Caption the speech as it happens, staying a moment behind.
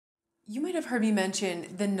You might have heard me mention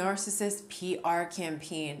the Narcissist PR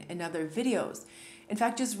campaign in other videos. In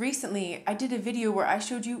fact, just recently, I did a video where I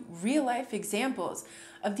showed you real-life examples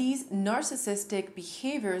of these narcissistic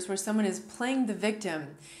behaviors where someone is playing the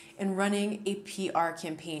victim and running a PR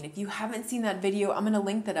campaign. If you haven't seen that video, I'm going to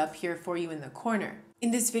link that up here for you in the corner.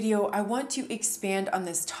 In this video, I want to expand on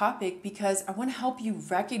this topic because I want to help you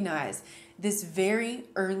recognize this very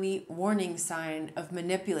early warning sign of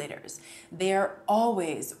manipulators. They are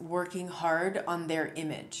always working hard on their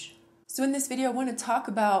image. So in this video, I want to talk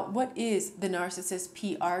about what is the Narcissist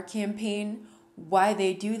PR campaign, why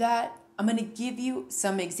they do that. I'm going to give you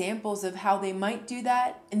some examples of how they might do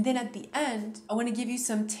that. And then at the end, I want to give you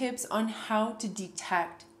some tips on how to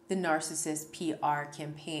detect the Narcissist PR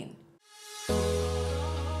campaign.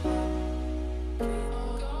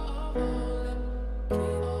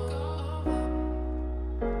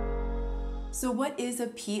 So what is a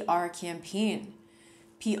PR campaign?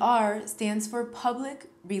 PR stands for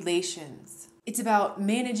public relations. It's about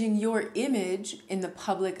managing your image in the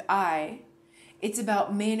public eye. It's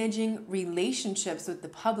about managing relationships with the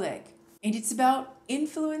public. And it's about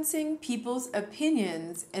influencing people's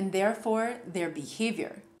opinions and therefore their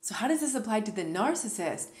behavior. So how does this apply to the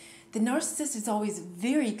narcissist? The narcissist is always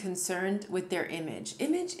very concerned with their image.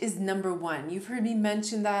 Image is number one. You've heard me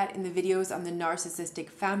mention that in the videos on the narcissistic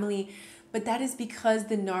family, but that is because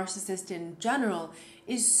the narcissist in general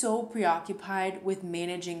is so preoccupied with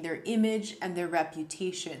managing their image and their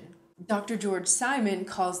reputation. Dr. George Simon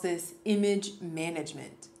calls this image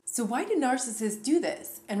management. So why do narcissists do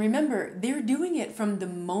this? And remember, they're doing it from the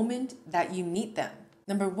moment that you meet them.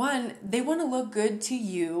 Number one, they want to look good to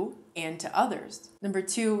you and to others. Number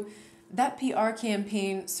two, that PR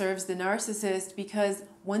campaign serves the narcissist because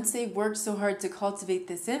once they've worked so hard to cultivate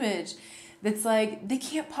this image, that's like they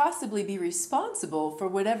can't possibly be responsible for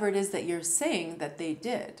whatever it is that you're saying that they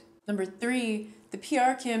did. Number three, the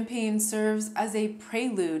PR campaign serves as a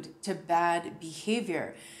prelude to bad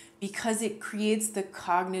behavior because it creates the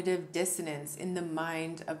cognitive dissonance in the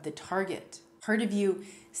mind of the target. Part of you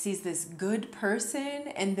sees this good person,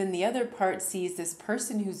 and then the other part sees this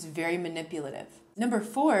person who's very manipulative. Number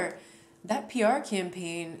four, that PR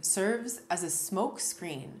campaign serves as a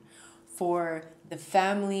smokescreen for the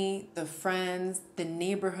family, the friends, the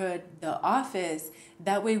neighborhood, the office.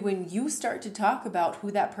 That way, when you start to talk about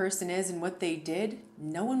who that person is and what they did,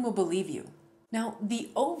 no one will believe you. Now,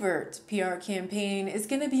 the overt PR campaign is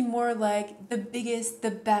going to be more like the biggest,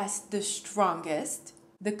 the best, the strongest.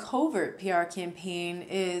 The covert PR campaign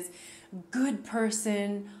is good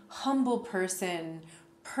person, humble person,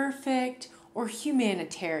 perfect, or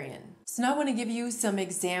humanitarian. So now I want to give you some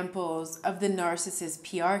examples of the narcissist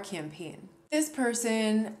PR campaign. This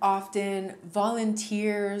person often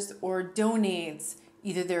volunteers or donates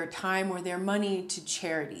either their time or their money to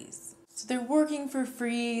charities. So they're working for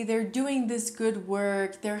free, they're doing this good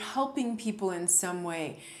work, they're helping people in some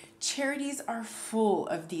way. Charities are full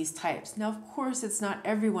of these types. Now, of course, it's not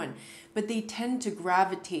everyone, but they tend to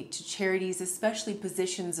gravitate to charities, especially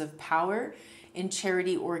positions of power in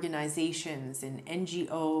charity organizations and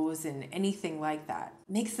NGOs and anything like that.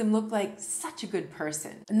 Makes them look like such a good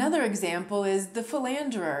person. Another example is the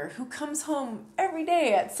philanderer who comes home every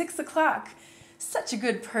day at 6 o'clock. Such a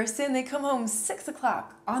good person. They come home 6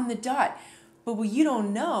 o'clock on the dot. But what you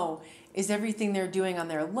don't know is everything they're doing on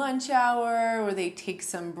their lunch hour, or they take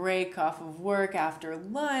some break off of work after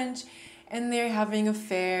lunch and they're having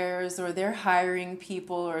affairs, or they're hiring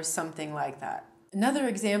people or something like that. Another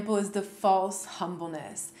example is the false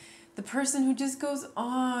humbleness. The person who just goes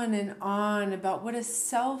on and on about what a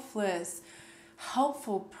selfless,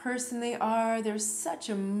 helpful person they are. They're such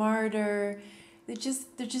a martyr. They're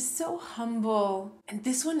just so humble. And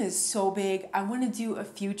this one is so big. I want to do a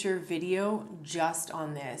future video just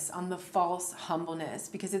on this, on the false humbleness,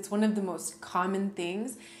 because it's one of the most common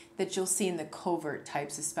things that you'll see in the covert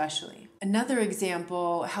types especially. Another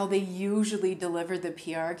example, how they usually deliver the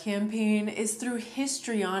PR campaign is through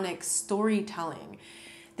histrionic storytelling.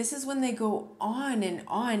 This is when they go on,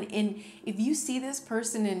 and if you see this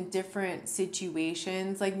person in different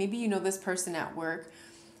situations, like maybe you know this person at work,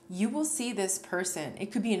 you will see this person,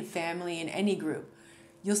 it could be in family, in any group,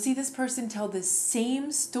 you'll see this person tell the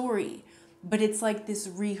same story, but it's like this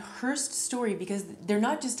rehearsed story because they're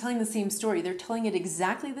not just telling the same story, they're telling it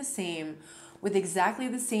exactly the same, with exactly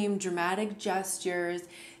the same dramatic gestures,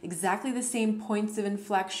 exactly the same points of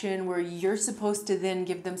inflection where you're supposed to then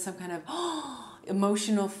give them some kind of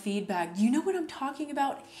emotional feedback. Do you know what I'm talking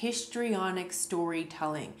about? Histrionic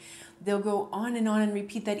storytelling. They'll go on and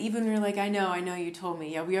repeat that even when you're like, I know, you told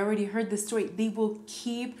me. Yeah, we already heard the story. They will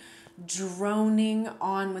keep droning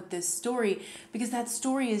on with this story because that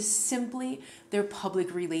story is simply their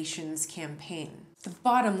public relations campaign. The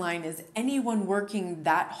bottom line is anyone working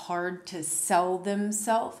that hard to sell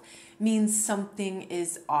themselves means something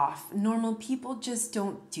is off. Normal people just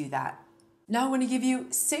don't do that. Now I want to give you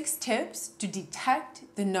 6 tips to detect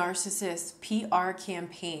the narcissist PR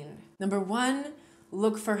campaign. Number 1,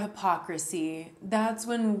 look for hypocrisy. That's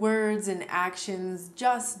when words and actions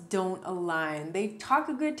just don't align. They talk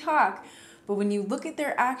a good talk, but when you look at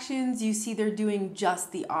their actions, you see they're doing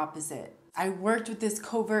just the opposite. I worked with this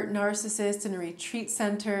covert narcissist in a retreat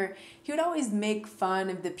center. He would always make fun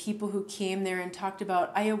of the people who came there and talked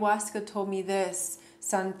about ayahuasca told me this,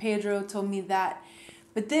 San Pedro told me that.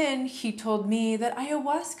 But then he told me that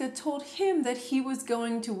ayahuasca told him that he was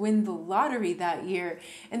going to win the lottery that year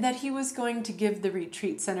and that he was going to give the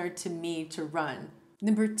retreat center to me to run.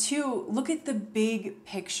 Number 2, look at the big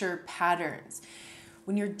picture patterns.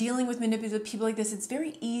 When you're dealing with manipulative people like this, it's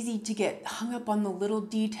very easy to get hung up on the little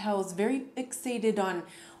details, very fixated on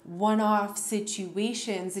one-off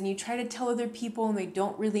situations, and you try to tell other people and they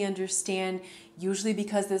don't really understand, usually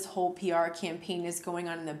because this whole PR campaign is going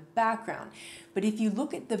on in the background. But if you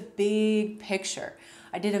look at the big picture,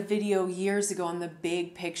 I did a video years ago on the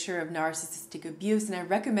big picture of narcissistic abuse, and I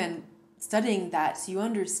recommend studying that so you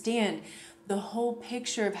understand the whole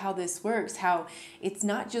picture of how this works, how it's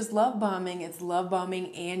not just love bombing, it's love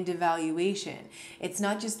bombing and devaluation. It's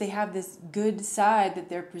not just they have this good side that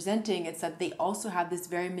they're presenting, it's that they also have this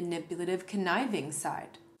very manipulative, conniving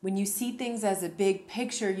side. When you see things as a big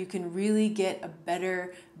picture, you can really get a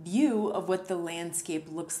better view of what the landscape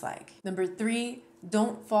looks like. Number 3,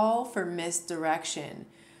 don't fall for misdirection.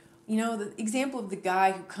 You know, the example of the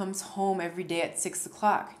guy who comes home every day at 6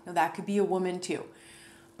 o'clock. Now that could be a woman too.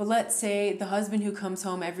 But let's say the husband who comes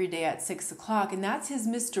home every day at 6 o'clock, and that's his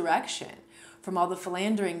misdirection from all the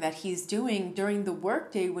philandering that he's doing during the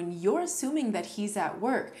workday when you're assuming that he's at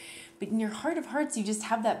work. But in your heart of hearts, you just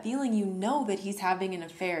have that feeling, you know that he's having an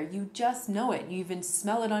affair. You just know it. You even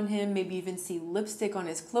smell it on him, maybe even see lipstick on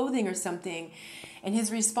his clothing or something. And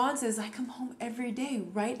his response is, I come home every day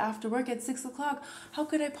right after work at 6 o'clock. How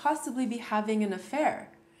could I possibly be having an affair?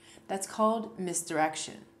 That's called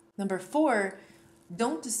misdirection. Number 4,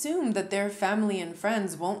 don't assume that their family and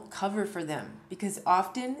friends won't cover for them, because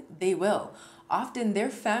often they will. Often their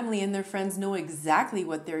family and their friends know exactly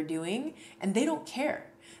what they're doing and they don't care.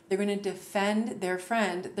 They're going to defend their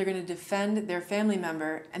friend, they're going to defend their family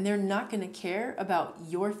member, and they're not going to care about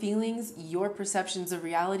your feelings, your perceptions of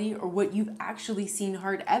reality, or what you've actually seen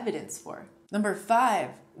hard evidence for. Number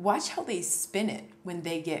 5, watch how they spin it when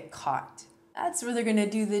they get caught. That's where they're going to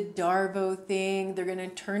do the Darvo thing. They're going to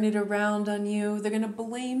turn it around on you. They're going to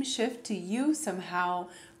blame shift to you somehow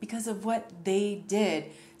because of what they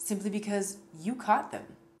did, simply because you caught them.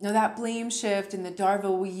 Now that blame shift and the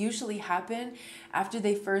Darvo will usually happen after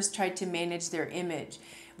they first tried to manage their image.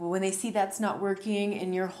 But when they see that's not working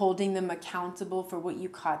and you're holding them accountable for what you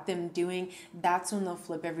caught them doing, that's when they'll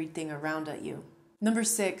flip everything around at you. Number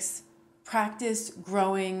 6, practice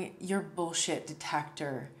growing your bullshit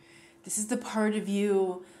detector. This is the part of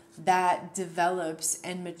you that develops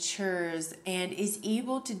and matures and is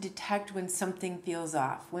able to detect when something feels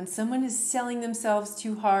off. When someone is selling themselves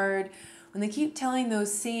too hard, when they keep telling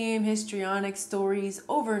those same histrionic stories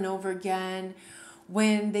over and over again,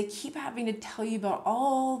 when they keep having to tell you about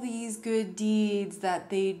all these good deeds that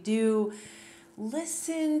they do,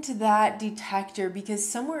 listen to that detector, because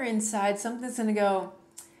somewhere inside something's going to go,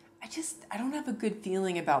 I don't have a good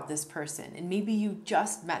feeling about this person. And maybe you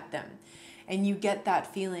just met them and you get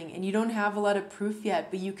that feeling and you don't have a lot of proof yet,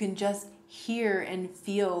 but you can just hear and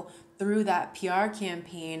feel through that PR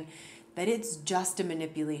campaign that it's just a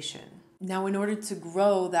manipulation. Now, in order to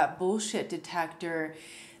grow that bullshit detector,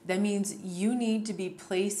 that means you need to be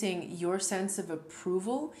placing your sense of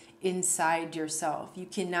approval inside yourself. You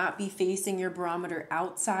cannot be facing your barometer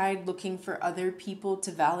outside, looking for other people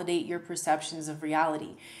to validate your perceptions of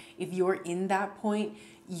reality. If you're in that point,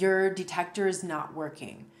 your detector is not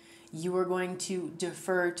working. You are going to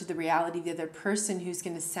defer to the reality of the other person who's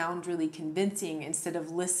going to sound really convincing instead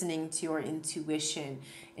of listening to your intuition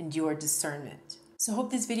and your discernment. So I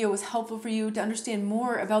hope this video was helpful for you to understand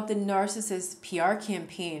more about the narcissist PR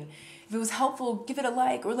campaign. If it was helpful, give it a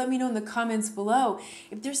like or let me know in the comments below.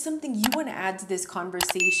 If there's something you want to add to this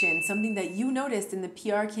conversation, something that you noticed in the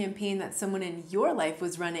PR campaign that someone in your life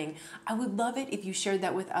was running, I would love it if you shared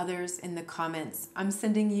that with others in the comments. I'm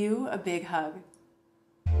sending you a big hug.